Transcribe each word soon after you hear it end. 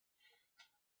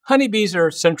Honeybees are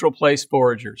central place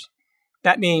foragers.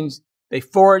 That means they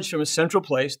forage from a central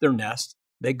place, their nest.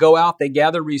 They go out, they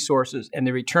gather resources, and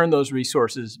they return those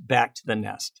resources back to the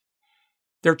nest.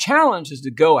 Their challenge is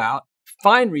to go out,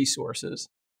 find resources,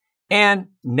 and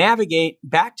navigate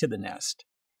back to the nest,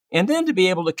 and then to be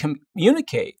able to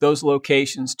communicate those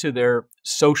locations to their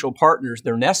social partners,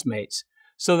 their nestmates,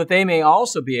 so that they may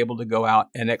also be able to go out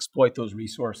and exploit those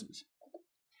resources.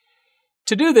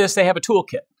 To do this, they have a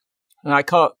toolkit, and I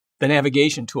call it the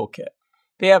navigation toolkit.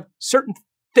 They have certain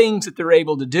things that they're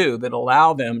able to do that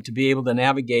allow them to be able to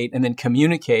navigate and then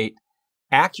communicate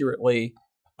accurately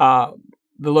the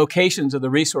locations of the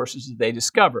resources that they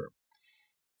discover.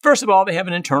 First of all, they have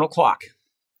an internal clock.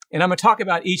 And I'm going to talk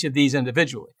about each of these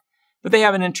individually. But they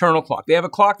have an internal clock. They have a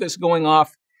clock that's going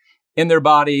off in their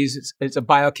bodies. It's a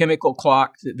biochemical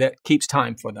clock that keeps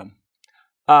time for them.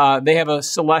 They have a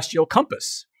celestial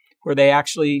compass, where they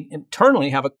actually internally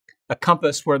have a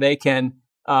compass where they can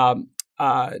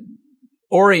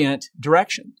orient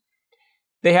direction.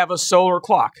 They have a solar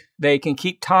clock. They can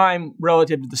keep time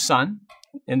relative to the sun,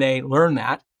 and they learn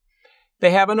that.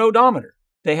 They have an odometer.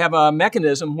 They have a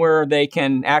mechanism where they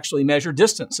can actually measure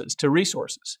distances to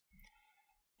resources.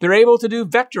 They're able to do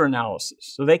vector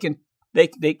analysis, so they can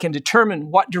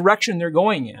determine what direction they're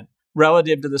going in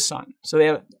relative to the sun,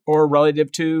 or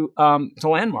relative to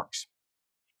landmarks.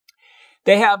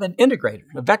 They have an integrator,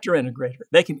 a vector integrator.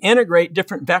 They can integrate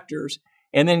different vectors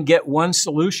and then get one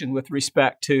solution with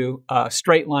respect to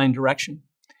straight line direction.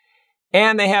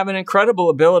 And they have an incredible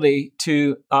ability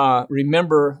to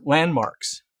remember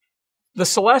landmarks. The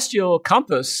celestial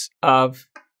compass of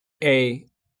a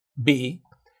bee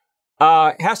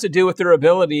has to do with their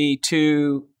ability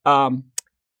to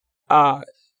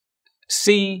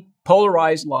see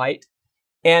polarized light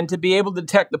and to be able to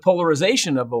detect the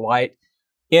polarization of the light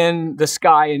in the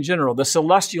sky in general. The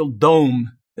celestial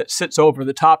dome that sits over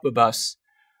the top of us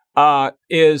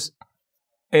is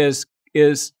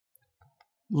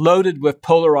loaded with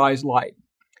polarized light.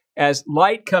 As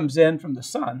light comes in from the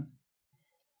sun,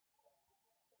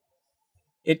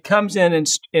 it comes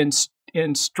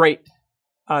in straight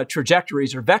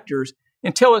trajectories or vectors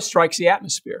until it strikes the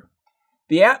atmosphere.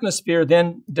 The atmosphere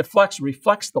then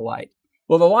reflects the light.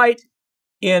 Well, the light,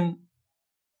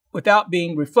 without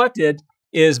being reflected,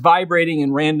 is vibrating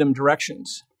in random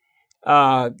directions.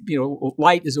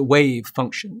 Light is a wave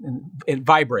function, and it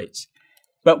vibrates.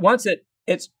 But once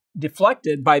it's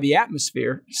deflected by the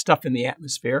atmosphere, stuff in the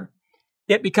atmosphere,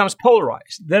 it becomes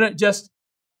polarized. Then it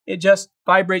just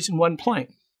vibrates in one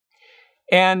plane.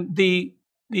 And the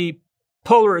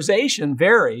polarization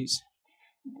varies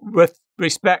with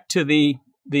respect to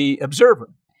the observer.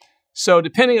 So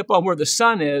depending upon where the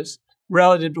sun is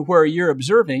relative to where you're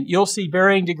observing, you'll see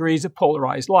varying degrees of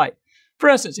polarized light. For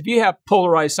instance, if you have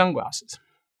polarized sunglasses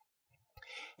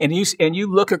and you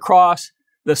look across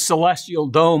the celestial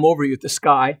dome over you at the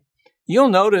sky, you'll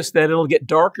notice that it'll get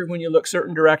darker when you look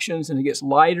certain directions and it gets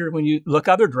lighter when you look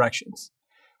other directions.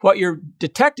 What you're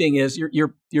detecting is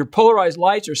your polarized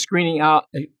lights are screening out,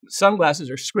 sunglasses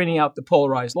are screening out the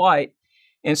polarized light,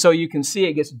 and so you can see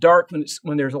it gets dark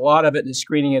when there's a lot of it and it's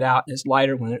screening it out, and it's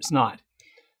lighter when it's not.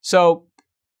 So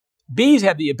bees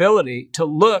have the ability to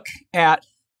look at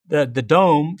the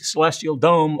dome, the celestial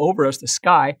dome over us, the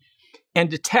sky, and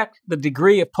detect the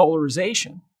degree of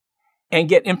polarization and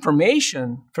get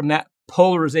information from that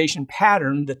polarization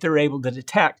pattern that they're able to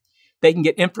detect. They can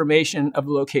get information of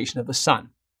the location of the sun.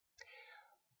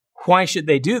 Why should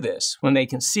they do this when they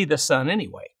can see the sun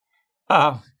anyway?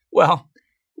 Well,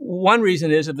 one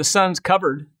reason is if the sun's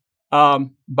covered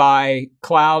by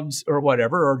clouds or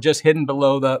whatever, or just hidden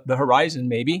below the horizon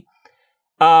maybe,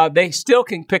 they still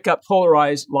can pick up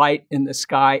polarized light in the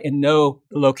sky and know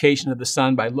the location of the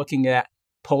sun by looking at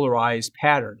polarized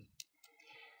pattern.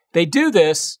 They do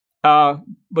this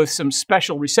with some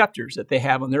special receptors that they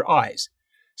have on their eyes.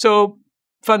 So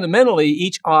fundamentally,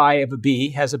 each eye of a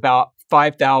bee has about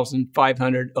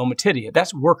 5,500 ommatidia.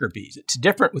 That's worker bees. It's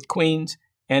different with queens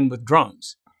and with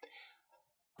drones.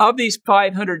 Of these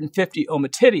 550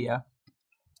 ommatidia,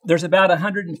 there's about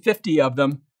 150 of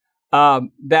them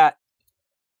that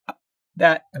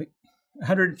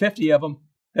 150 of them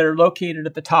that are located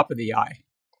at the top of the eye.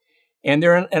 And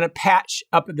they're in a patch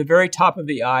up at the very top of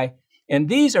the eye. And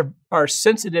these are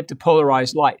sensitive to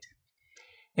polarized light.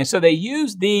 And so they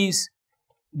use these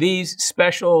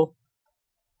special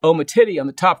ommatidia on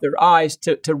the top of their eyes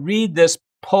to read this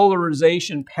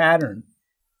polarization pattern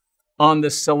on the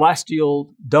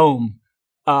celestial dome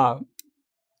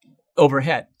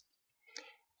overhead.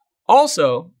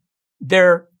 Also,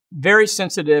 they're very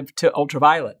sensitive to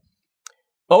ultraviolet.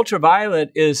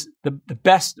 ultraviolet is the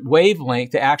best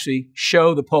wavelength to actually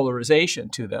show the polarization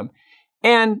to them.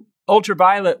 And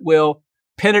ultraviolet will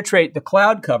penetrate the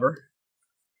cloud cover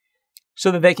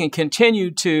so that they can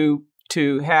continue to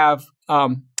have a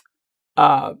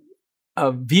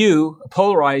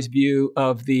polarized view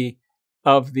of the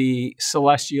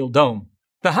celestial dome.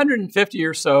 The 150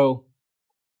 or so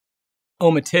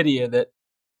ommatidia that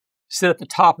sit at the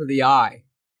top of the eye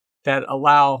that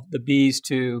allow the bees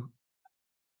to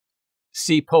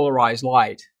see polarized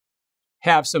light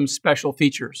have some special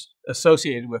features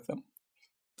associated with them.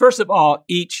 First of all,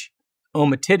 each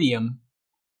ommatidium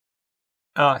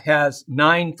has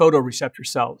 9 photoreceptor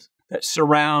cells that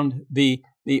surround the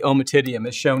ommatidium,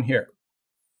 as shown here.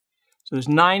 So there's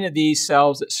 9 of these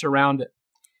cells that surround it.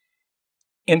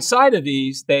 Inside of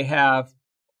these, they have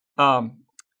a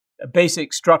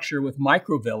basic structure with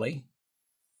microvilli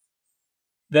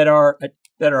that are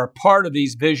part of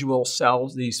these visual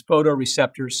cells, these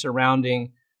photoreceptors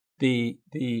surrounding the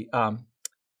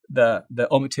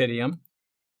ommatidium.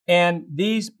 And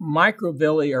these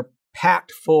microvilli are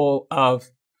packed full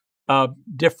of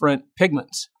different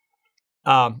pigments.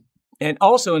 And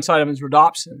also inside of them is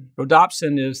rhodopsin.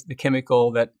 Rhodopsin is the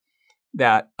chemical that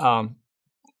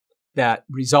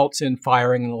results in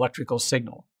firing an electrical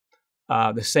signal,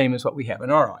 the same as what we have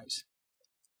in our eyes.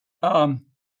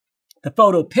 The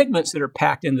photopigments that are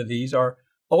packed into these are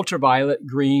ultraviolet,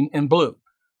 green, and blue.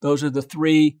 Those are the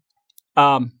 3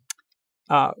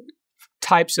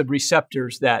 types of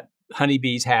receptors that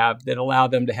honeybees have that allow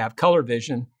them to have color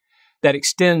vision that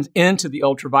extends into the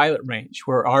ultraviolet range,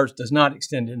 where ours does not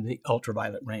extend into the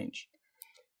ultraviolet range.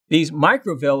 These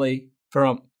microvilli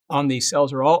on these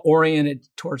cells are all oriented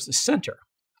towards the center.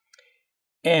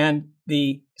 And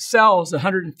the cells, the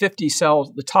 150 cells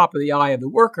at the top of the eye of the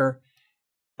worker,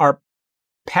 are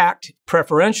packed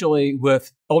preferentially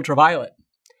with ultraviolet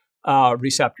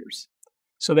receptors.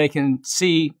 So they can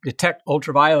detect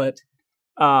ultraviolet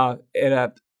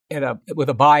with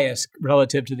a bias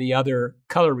relative to the other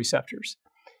color receptors.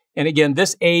 And again,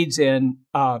 this aids in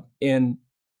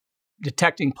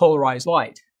detecting polarized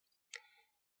light.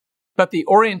 But the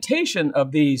orientation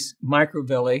of these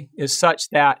microvilli is such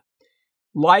that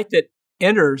light that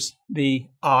enters the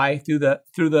eye through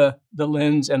the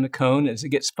lens and the cone as it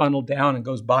gets funneled down and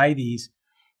goes by these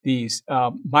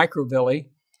microvilli,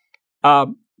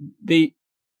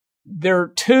 they're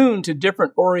tuned to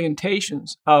different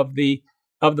orientations of the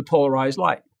polarized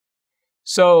light.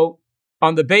 So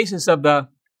on the basis of the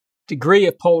degree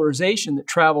of polarization that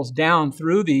travels down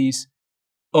through these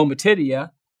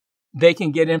ommatidia, they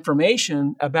can get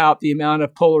information about the amount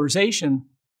of polarization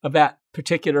of that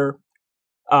particular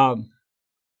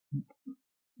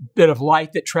bit of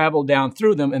light that traveled down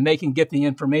through them, and they can get the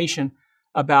information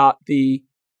about the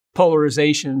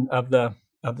polarization of the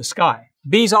sky.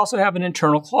 Bees also have an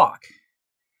internal clock,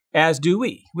 as do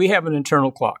we. We have an internal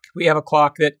clock. We have a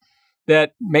clock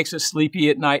that makes us sleepy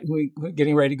at night when we're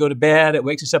getting ready to go to bed. It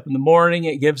wakes us up in the morning.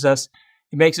 It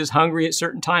makes us hungry at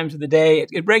certain times of the day.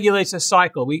 It regulates a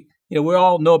cycle. We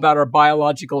all know about our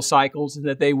biological cycles and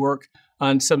that they work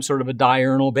on some sort of a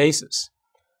diurnal basis.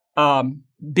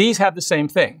 Bees have the same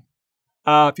thing.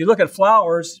 If you look at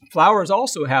flowers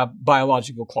also have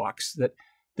biological clocks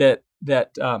that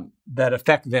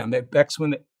affect them. It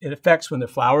affects when the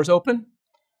flowers open,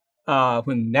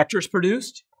 when nectar is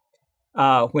produced,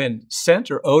 when scent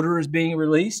or odor is being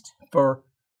released.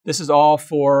 This is all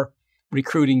for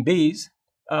recruiting bees.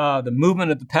 The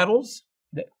movement of the petals,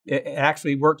 it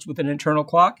actually works with an internal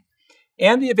clock,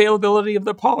 and the availability of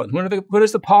the pollen. When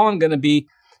is the pollen going to be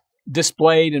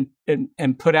displayed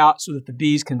and put out so that the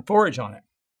bees can forage on it?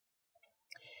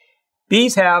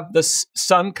 Bees have the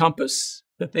sun compass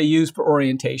that they use for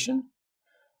orientation.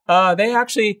 They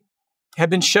actually have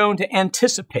been shown to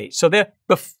anticipate. So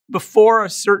before a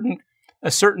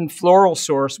certain floral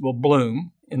source will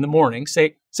bloom in the morning,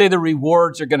 say the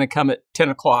rewards are going to come at 10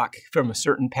 o'clock from a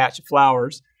certain patch of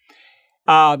flowers.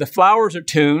 The flowers are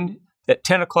tuned. At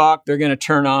 10 o'clock, they're going to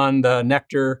turn on the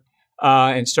nectar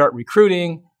and start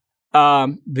recruiting.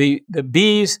 The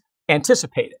bees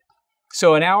anticipate it.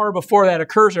 So an hour before that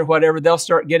occurs or whatever, they'll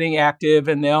start getting active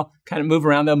and they'll kind of move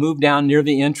around. They'll move down near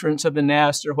the entrance of the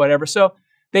nest or whatever. So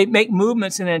they make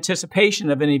movements in anticipation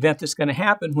of an event that's going to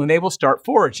happen when they will start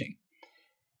foraging.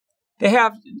 They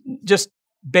have just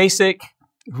basic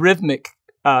rhythmic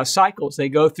cycles they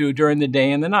go through during the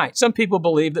day and the night. Some people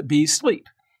believe that bees sleep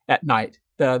at night.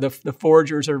 The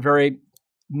foragers are very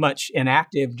much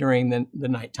inactive during the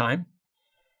nighttime.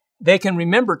 They can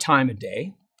remember time of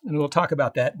day, and we'll talk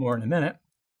about that more in a minute.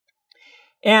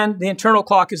 And the internal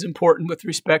clock is important with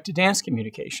respect to dance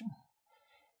communication.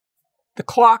 The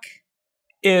clock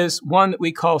is one that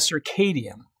we call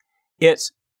circadian.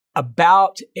 It's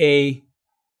about a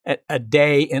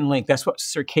day in length. That's what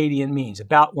circadian means,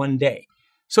 about 1 day.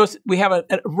 So we have a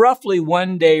roughly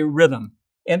 1 day rhythm,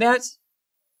 and that's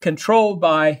controlled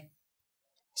by,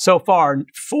 so far,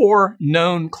 4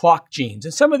 known clock genes.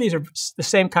 And some of these are the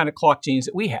same kind of clock genes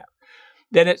that we have.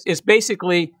 Then it's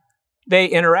basically, they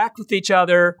interact with each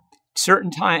other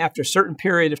after a certain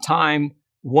period of time.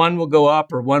 One will go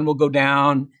up or one will go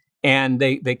down, and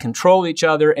they control each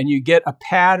other, and you get a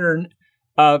pattern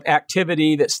of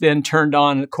activity that's then turned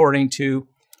on according to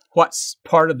what's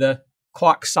part of the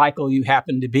clock cycle you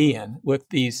happen to be in with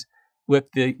this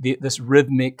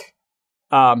rhythmic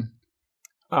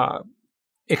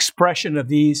expression of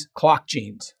these clock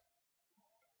genes.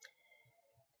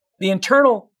 The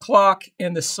internal clock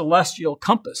and the celestial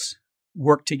compass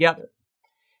work together.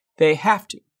 They have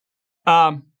to.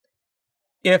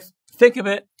 Think of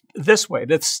it this way: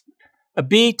 that's a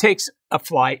bee takes a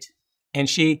flight, and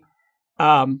she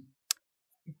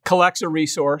collects a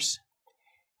resource,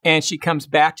 and she comes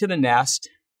back to the nest,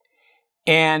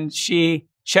 and she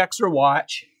checks her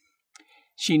watch.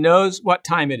 She knows what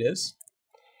time it is,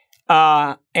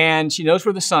 and she knows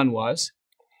where the sun was.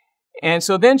 And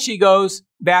so then she goes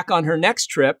back on her next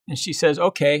trip, and she says,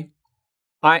 okay,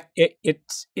 I'm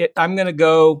going to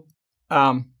go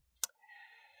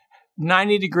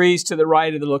 90 degrees to the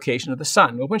right of the location of the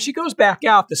sun. Well, when she goes back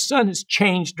out, the sun has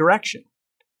changed direction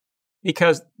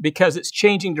because it's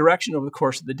changing direction over the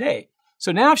course of the day.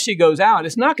 So now if she goes out,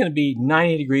 it's not going to be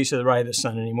 90 degrees to the right of the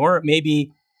sun anymore. It may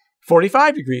be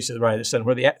 45 degrees to the right of the sun,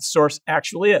 where the source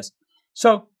actually is.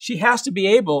 So she has to be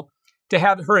able to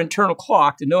have her internal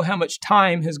clock to know how much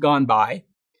time has gone by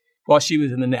while she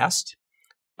was in the nest.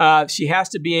 She has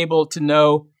to be able to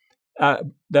know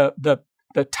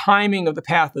the timing of the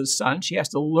path of the sun. She has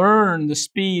to learn the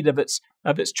speed of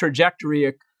its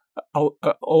trajectory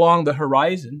along the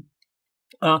horizon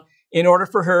in order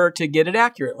for her to get it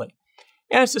accurately.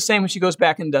 And it's the same when she goes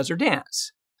back and does her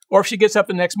dance. Or if she gets up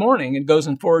the next morning and goes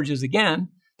and forages again,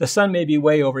 the sun may be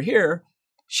way over here.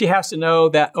 She has to know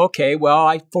that, okay, well,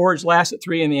 I foraged last at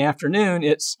 3 in the afternoon.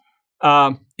 It's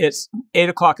 8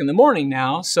 o'clock in the morning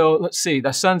now. So let's see,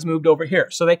 the sun's moved over here.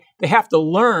 So they have to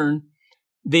learn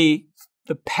the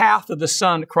path of the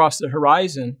sun across the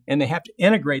horizon, and they have to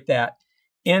integrate that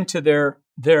into their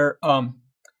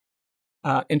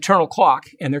internal clock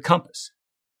and their compass.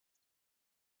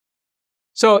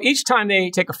 So each time they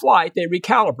take a flight, they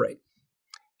recalibrate.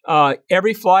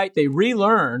 Every flight, they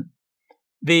relearn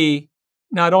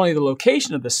not only the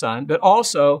location of the sun, but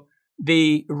also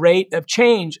the rate of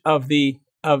change of the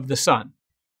sun,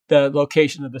 the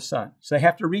location of the sun. So they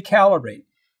have to recalibrate.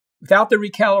 Without the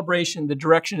recalibration, the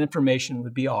direction information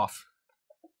would be off.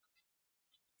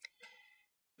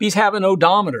 Bees have an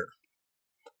odometer.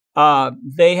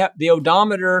 The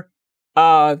odometer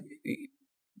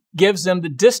gives them the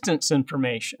distance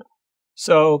information.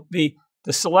 So the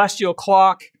celestial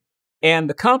clock and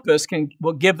the compass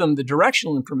will give them the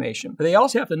directional information, but they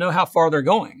also have to know how far they're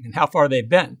going and how far they've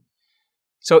been.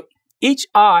 So each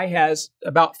eye has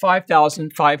about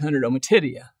 5,500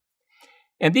 ommatidia.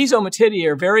 And these ommatidia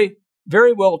are very,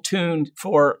 very well tuned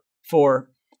for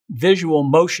visual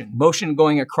motion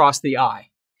going across the eye.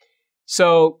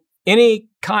 So any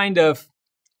kind of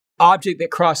object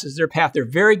that crosses their path, they're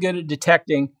very good at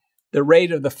detecting the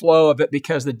rate of the flow of it,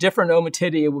 because the different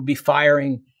ommatidia will be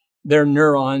firing their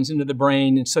neurons into the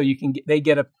brain, and so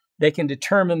they can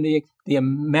determine the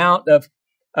amount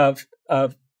of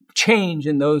change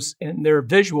in their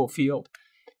visual field,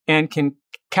 and can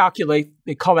calculate.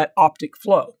 They call that optic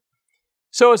flow.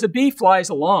 So as a bee flies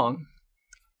along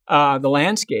the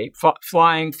landscape,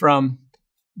 flying from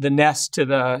the nest to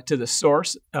the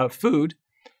source of food,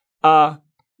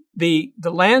 the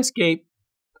landscape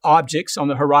objects on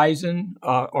the horizon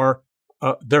or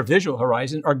their visual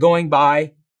horizon are going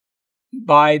by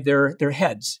their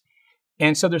heads.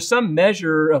 And so there's some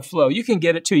measure of flow. You can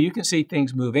get it too. You can see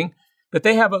things moving, but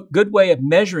they have a good way of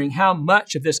measuring how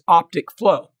much of this optic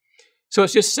flow. So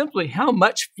it's just simply how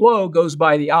much flow goes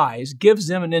by the eyes gives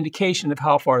them an indication of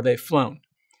how far they've flown.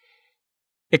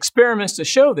 Experiments to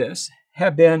show this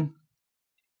have been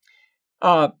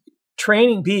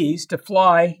training bees to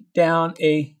fly down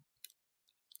a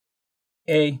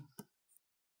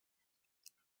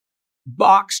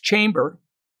box chamber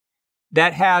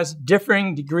that has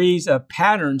differing degrees of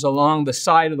patterns along the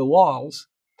side of the walls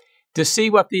to see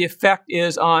what the effect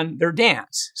is on their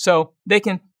dance. So they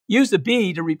can use the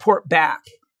bee to report back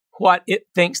what it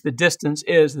thinks the distance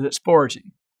is that it's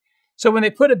foraging. So when they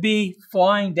put a bee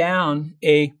flying down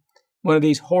one of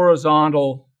these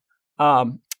horizontal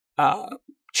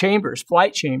chambers,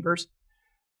 flight chambers,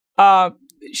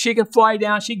 she can fly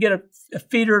down. She get a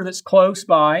feeder that's close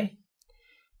by,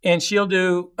 and she'll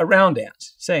do a round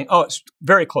dance, saying, "Oh, it's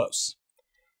very close."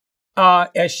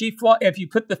 If you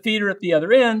put the feeder at the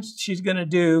other end, she's going to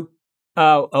do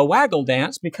a waggle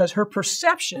dance, because her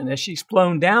perception as she's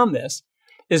flown down this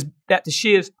is that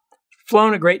she has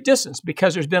flown a great distance,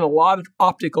 because there's been a lot of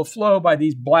optical flow by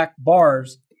these black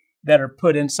bars that are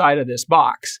put inside of this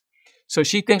box. So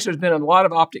she thinks there's been a lot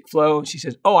of optic flow. And she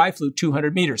says, "Oh, I flew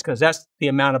 200 meters because that's the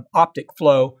amount of optic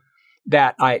flow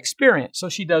that I experienced." So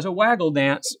she does a waggle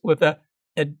dance with a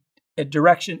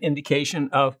direction indication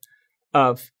of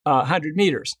 100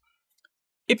 meters.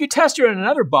 If you test her in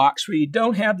another box where you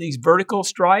don't have these vertical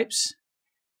stripes,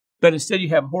 but instead you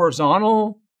have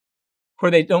horizontal,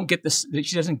 where they don't get this,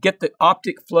 she doesn't get the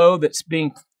optic flow that's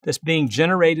being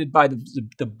generated by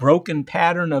the broken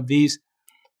pattern of these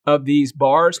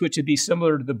bars, which would be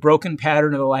similar to the broken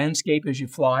pattern of the landscape as you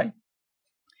fly.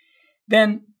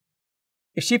 Then,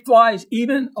 if she flies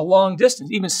even a long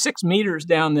distance, even 6 meters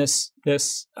down this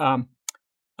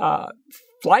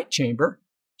flight chamber,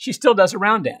 she still does a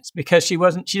round dance, because she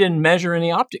didn't measure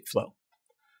any optic flow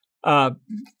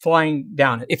flying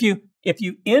down it. If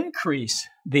you increase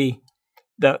the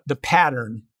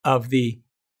pattern of the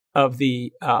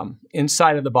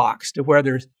inside of the box to where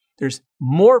there's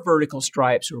more vertical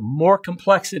stripes or more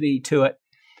complexity to it,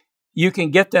 you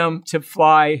can get them to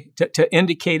fly to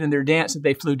indicate in their dance that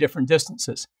they flew different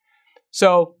distances.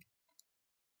 So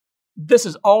this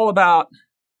is all about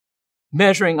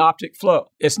measuring optic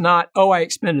flow. It's not, "Oh, I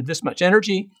expended this much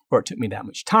energy," or "it took me that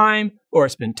much time," or "I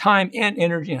spent time and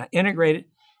energy and I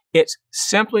integrated." It's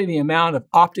simply the amount of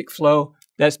optic flow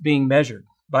that's being measured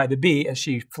by the bee as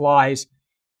she flies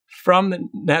from the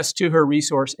nest to her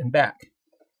resource and back.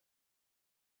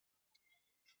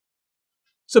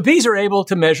 So bees are able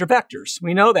to measure vectors.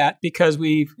 We know that because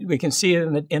we can see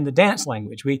it in the dance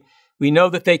language. We know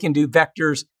that they can do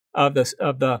vectors of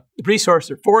the resource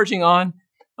they're foraging on,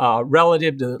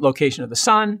 relative to the location of the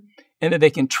sun, and that they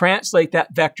can translate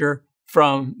that vector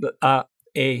from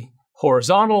a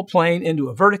horizontal plane into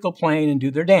a vertical plane and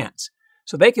do their dance.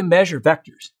 So they can measure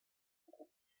vectors.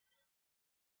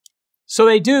 So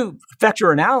they do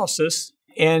vector analysis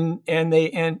and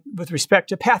with respect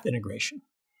to path integration.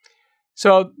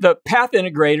 So the path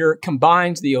integrator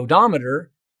combines the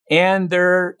odometer and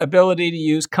their ability to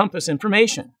use compass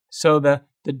information. So the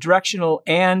directional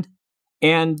and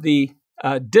the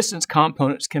distance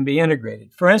components can be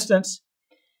integrated. For instance,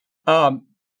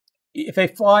 if they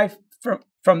fly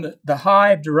from the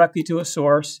hive directly to a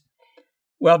source,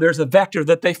 well, there's a vector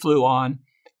that they flew on,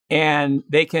 and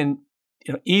they can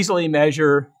easily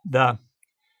measure the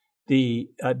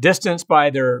distance by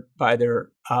their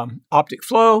optic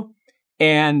flow,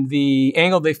 and the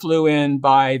angle they flew in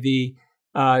by the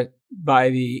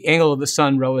angle of the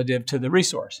sun relative to the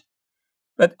resource.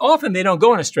 But often they don't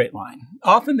go in a straight line.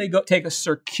 Often they take a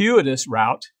circuitous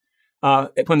route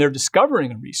when they're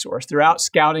discovering a resource. They're out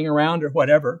scouting around or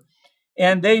whatever,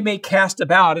 and they may cast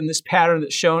about in this pattern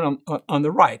that's shown on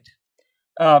the right.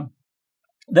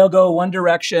 They'll go one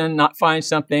direction, not find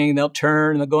something. They'll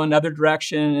turn, they'll go another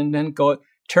direction, and then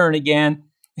turn again.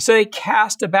 And so they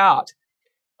cast about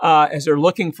as they're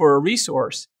looking for a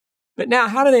resource. But now,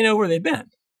 how do they know where they've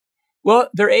been? Well,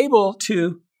 they're able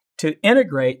to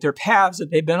integrate their paths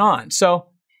that they've been on. So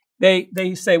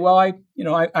they say, well, I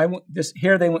went this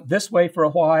here. They went this way for a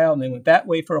while, and they went that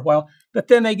way for a while. But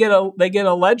then they get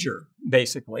a ledger,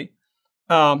 basically,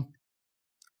 flying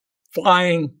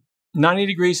 90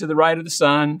 degrees to the right of the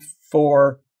sun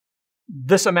for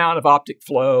this amount of optic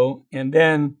flow, and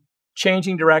then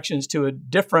changing directions to a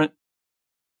different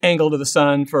angle to the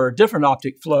sun for a different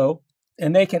optic flow.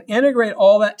 And they can integrate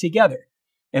all that together.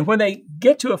 And when they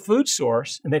get to a food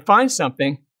source and they find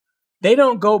something, they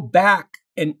don't go back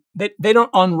and they don't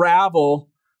unravel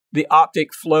the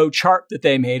optic flow chart that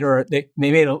they made, or they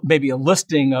made maybe a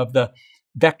listing of the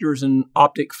vectors and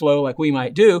optic flow like we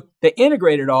might do. They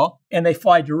integrate it all, and they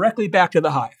fly directly back to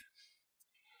the hive.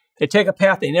 They take a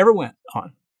path they never went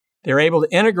on. They're able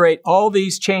to integrate all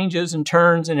these changes and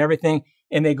turns and everything,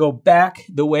 and they go back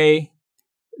the way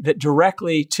that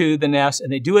directly to the nest, and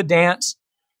they do a dance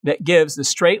that gives the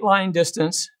straight line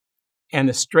distance and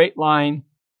the straight line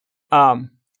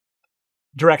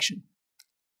direction.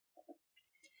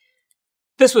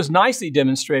 This was nicely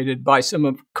demonstrated by some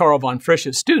of Carl von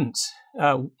Frisch's students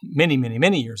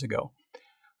many years ago.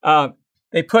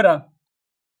 They put an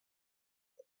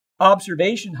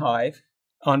observation hive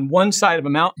on one side of a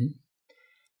mountain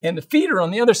and the feeder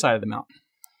on the other side of the mountain.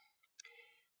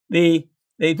 They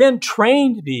then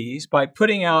trained bees by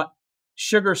putting out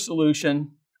sugar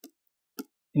solution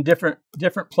in different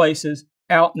places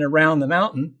out and around the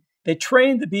mountain. They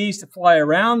trained the bees to fly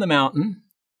around the mountain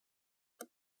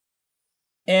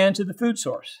and to the food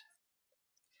source.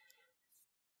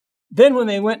 Then when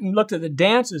they went and looked at the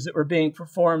dances that were being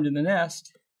performed in the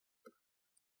nest,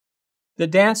 the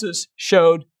dances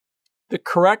showed the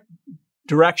correct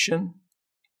direction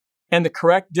and the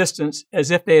correct distance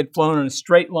as if they had flown in a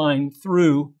straight line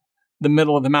through the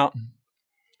middle of the mountain.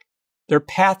 Their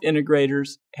path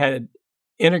integrators had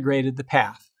integrated the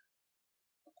path.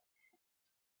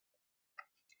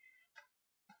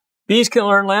 Bees can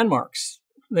learn landmarks.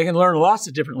 They can learn lots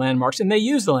of different landmarks, and they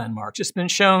use the landmarks. It's been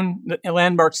shown that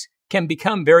landmarks can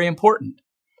become very important.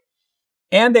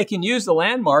 And they can use the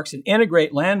landmarks and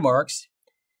integrate landmarks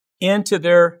into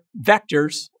their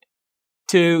vectors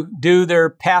to do their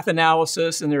path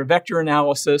analysis and their vector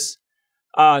analysis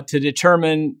to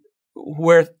determine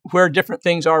where different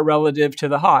things are relative to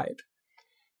the hive.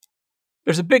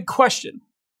 There's a big question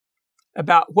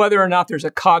about whether or not there's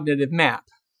a cognitive map.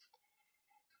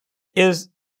 Is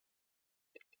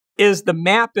the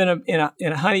map in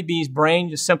a honeybee's brain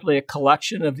just simply a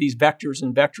collection of these vectors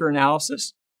and vector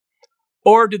analysis?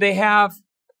 Or do they have,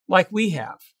 like we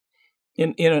have,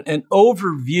 in an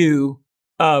overview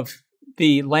of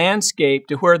the landscape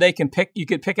to where you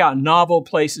could pick out novel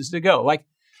places to go? Like,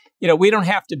 we don't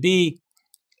have to be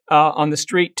on the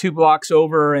street 2 blocks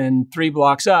over and 3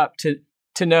 blocks up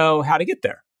to know how to get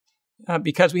there,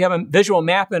 because we have a visual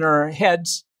map in our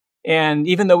heads. And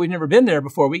even though we've never been there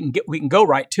before, we can go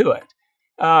right to it.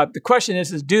 The question is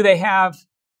do they have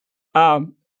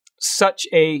such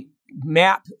a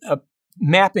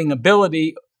mapping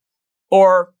ability,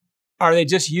 or are they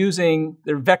just using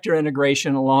their vector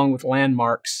integration along with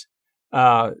landmarks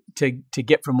to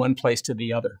get from one place to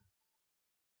the other?